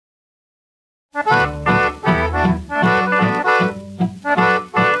Let's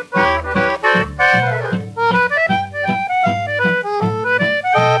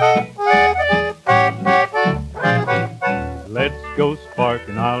go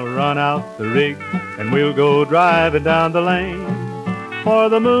Sparkin', I'll run out the rig, and we'll go driving down the lane. For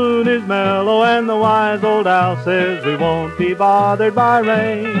the moon is mellow and the wise old owl says we won't be bothered by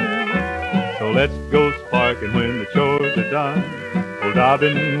rain. So let's go Sparkin' when the chores are done. Old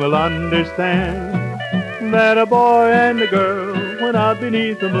Dobbin will understand that a boy and a girl, when out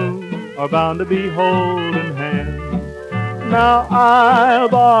beneath the moon, are bound to be holding hands. Now I'll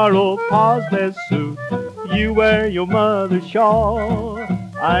borrow Pa's best suit, you wear your mother's shawl.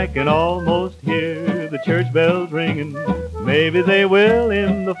 I can almost hear the church bells ringing, maybe they will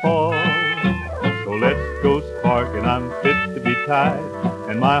in the fall. So let's go Sparkin', I'm fit to be tied,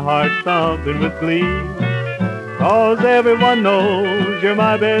 and my heart's thumping with glee. 'Cause everyone knows you're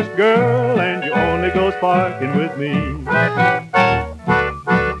my best girl, and you only go Sparkin' with me.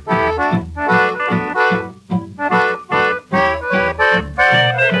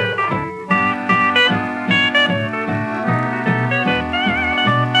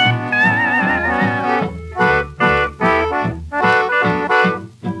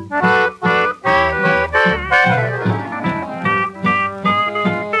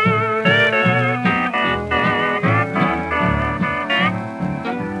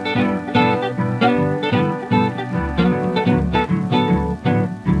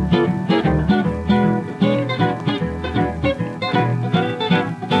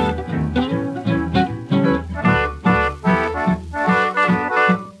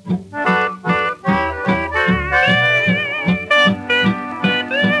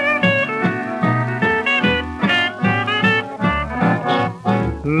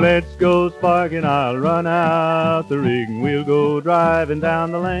 Let's go Sparkin', I'll run out the rig, and we'll go driving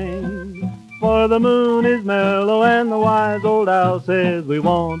down the lane. For the moon is mellow and the wise old owl says we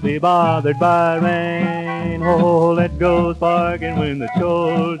won't be bothered by rain. Oh, let's go Sparkin' when the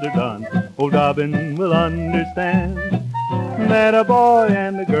chores are done. Old Dobbin will understand that a boy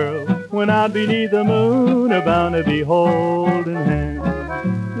and a girl, when out beneath the moon, are bound to be holding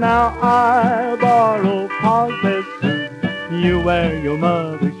hands. Now I'll borrow Pa's best suit, you wear your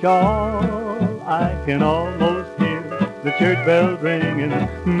mother's shawl. I can almost hear the church bells ringing,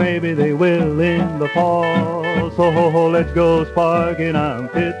 maybe they will in the fall. So let's go Sparkin', I'm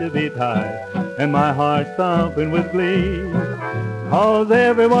fit to be tied, and my heart's thumping with glee. 'Cause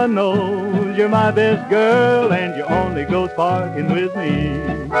everyone knows you're my best girl, and you only go Sparkin' with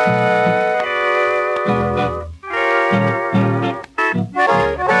me.